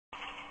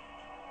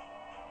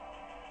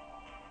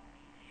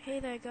Hey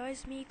there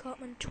guys, me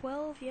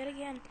Cotman12 yet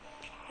again,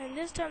 and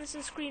this time this is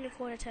a screen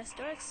recorder test.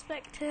 Don't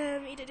expect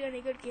me to do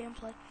any good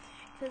gameplay,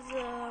 because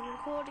I'm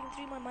recording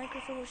through my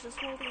microphone, which is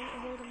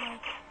holding my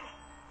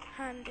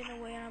hand in a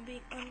way, and I'm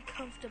being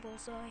uncomfortable,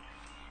 so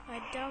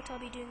I doubt I'll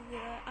be doing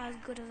as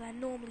good as I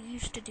normally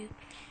used to do.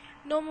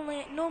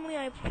 Normally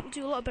I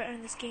do a lot better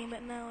in this game,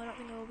 but now I don't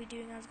think I will be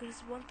doing as good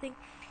as one thing,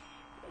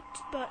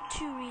 but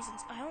two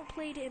reasons. I haven't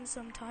played it in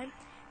some time.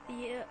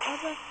 The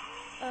other,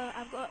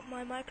 I've got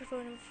my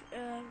microphone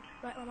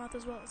right in my mouth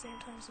as well at the same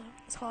time, so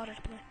it's harder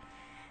to play.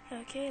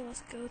 Okay,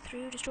 let's go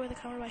through, destroy the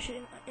camera by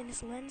shooting in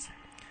this lens.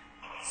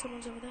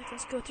 Someone's over there,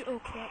 let's go through. Oh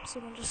crap,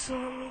 someone just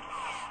saw me.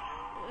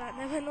 That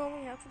never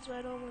normally happens when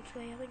I normally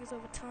play. I think it's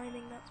over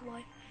timing, that's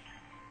why.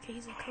 Okay,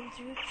 he's gonna come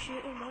through,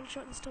 shoot him, one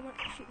shot in the stomach,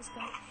 shoot this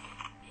guy.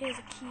 Here's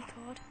a key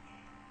card.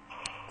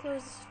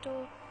 Close this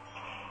door.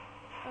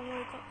 I've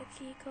already got the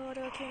key card.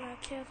 Okay, now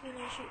carefully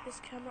now shoot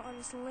this camera on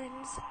this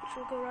lens, which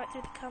will go right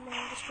through the camera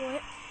and destroy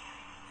it.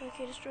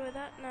 Okay, destroy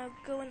that. Now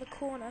go in the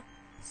corner.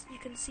 So you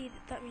can see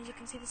that means you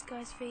can see this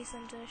guy's face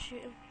and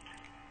shoot him.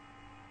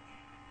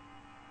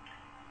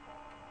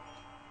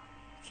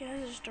 Okay,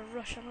 this is just a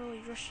rush. I'm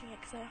really rushing it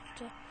because I have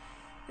to.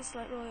 This is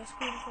like really a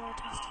screen recorder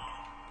test.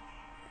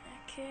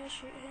 Okay,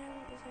 shoot him.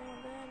 Is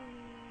anyone there?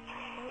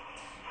 Nope.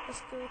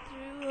 Let's go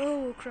through.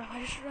 Oh crap!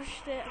 I just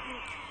rushed it.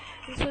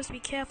 I'm supposed to be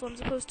careful. I'm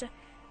supposed to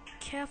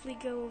carefully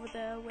go over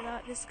there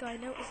without this guy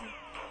noticing.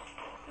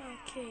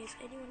 Okay, is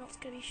anyone else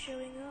gonna be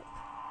showing up?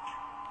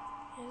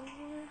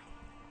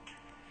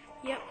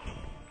 Yep.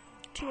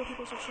 2 more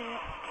people should show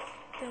up.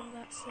 Then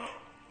that's it.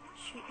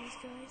 Shoot these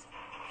guys.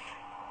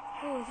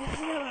 Oh, this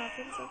never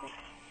happens.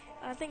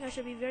 I think I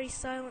should be very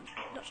silent,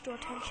 not to draw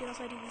attention as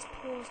I do these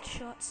paused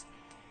shots.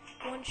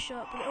 One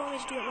shot, but the only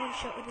way to do it one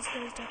shot with this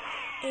gun is to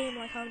aim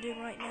like I'm doing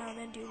right now, and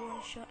then do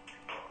one shot.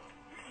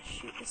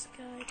 Shoot this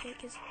guy,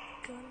 take his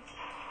gun.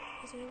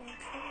 Is anyone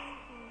coming?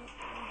 Nope,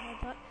 I don't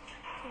have that.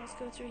 Okay, let's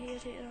go through here,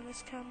 take it on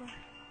this camera.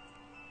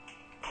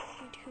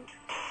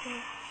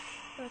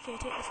 Okay,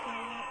 take this guy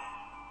out.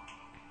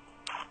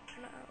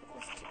 Now,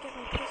 let's get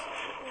my pistol,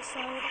 get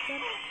silent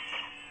again.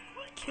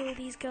 Kill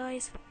these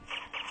guys.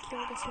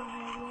 Kill this one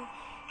here as well.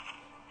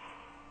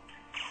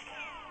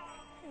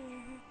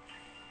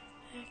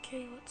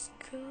 Okay, let's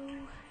go.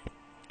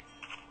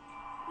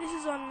 This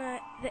is on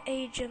the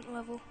agent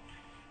level.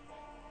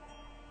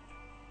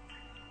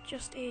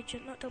 Just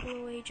agent, not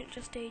 00 agent,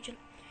 just agent.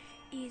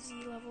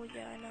 Easy level,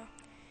 yeah, I know.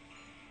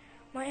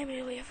 My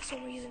emulator for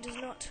some reason does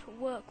not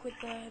work with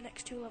the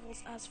next 2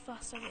 levels as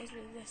fast as it is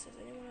with this. Is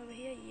anyone over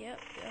here? Yep.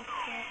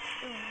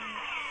 Oh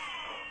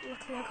no.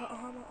 Luckily I got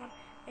armor on.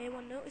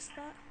 Anyone notice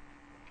that?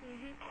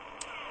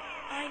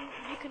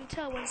 You can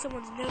tell when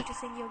someone's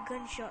noticing your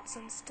gunshots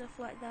and stuff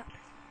like that.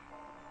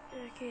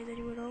 Okay, is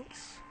anyone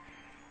else?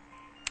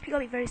 You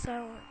gotta be very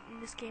silent in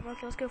this game.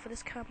 Okay, let's go for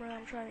this camera.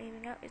 I'm trying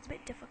aiming at. It's a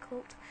bit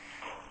difficult.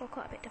 Well,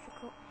 quite a bit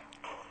difficult.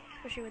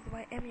 Especially with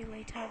my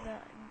emulator, the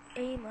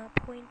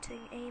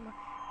pointing aimer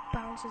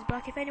bounces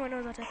back. If anyone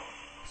knows how to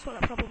sort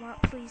that problem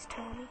out, please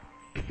tell me.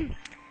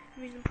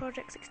 I'm using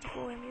Project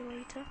 64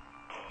 emulator.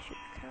 Shoot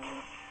the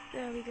camera.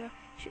 There we go.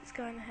 Shoot this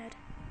guy in the head.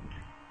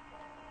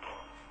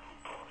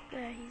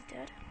 There, he's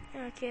dead.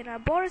 Okay, now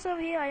Boris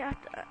over here.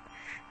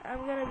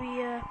 I'm gonna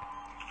be.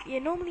 Yeah,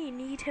 normally you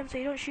need him, so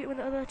you don't shoot him in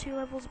the other 2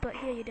 levels, but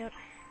here you don't.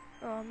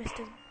 Oh, missed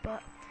his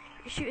butt.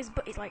 You shoot his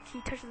butt. It's like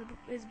he touches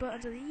his butt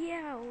and says,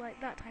 "Yeah," like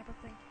that type of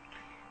thing.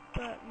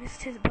 But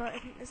missed his butt.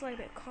 It's like a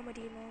bit of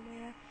comedy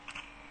normally.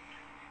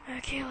 Yeah.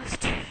 Okay, let's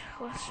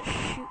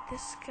just shoot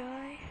this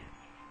guy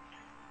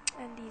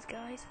and these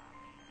guys.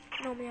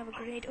 Normally I have a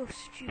grenade. Oh,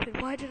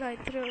 stupid! Why did I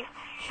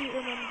shoot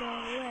him on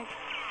the leg?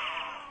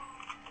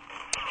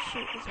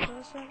 Shoot this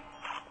person.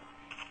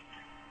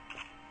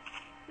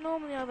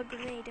 Normally I have a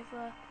grenade.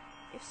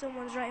 If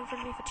someone's right in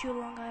front of me for too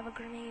long, I have a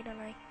grenade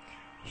and I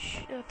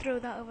throw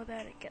that over there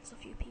and it gets a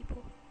few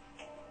people.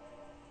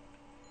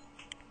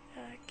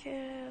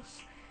 Okay,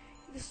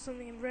 this is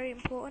something very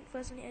important.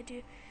 First I need to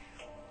do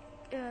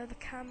the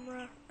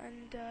camera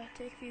and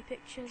take a few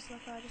pictures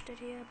like I just did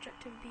here.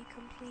 Objective B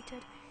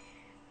completed.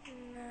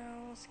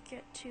 Now let's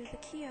get to the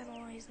key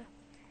analyzer.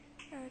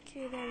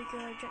 Okay, there we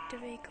go.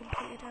 Objective A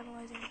completed,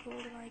 analyzing the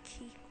Goldeneye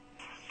key.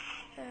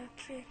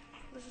 Okay,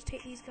 let's just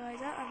take these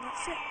guys out and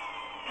that's it.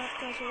 Thanks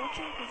guys for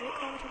watching. Please rate,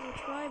 comment and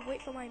subscribe.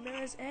 Wait for my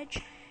Mirror's Edge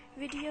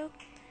video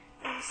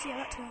and see how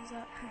that turns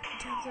out.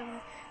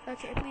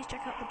 Okay, please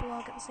check out the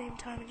blog at the same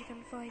time and you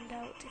can find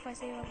out if I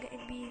say I'm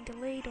being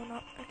delayed or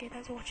not. Okay,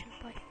 thanks for watching.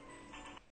 Bye.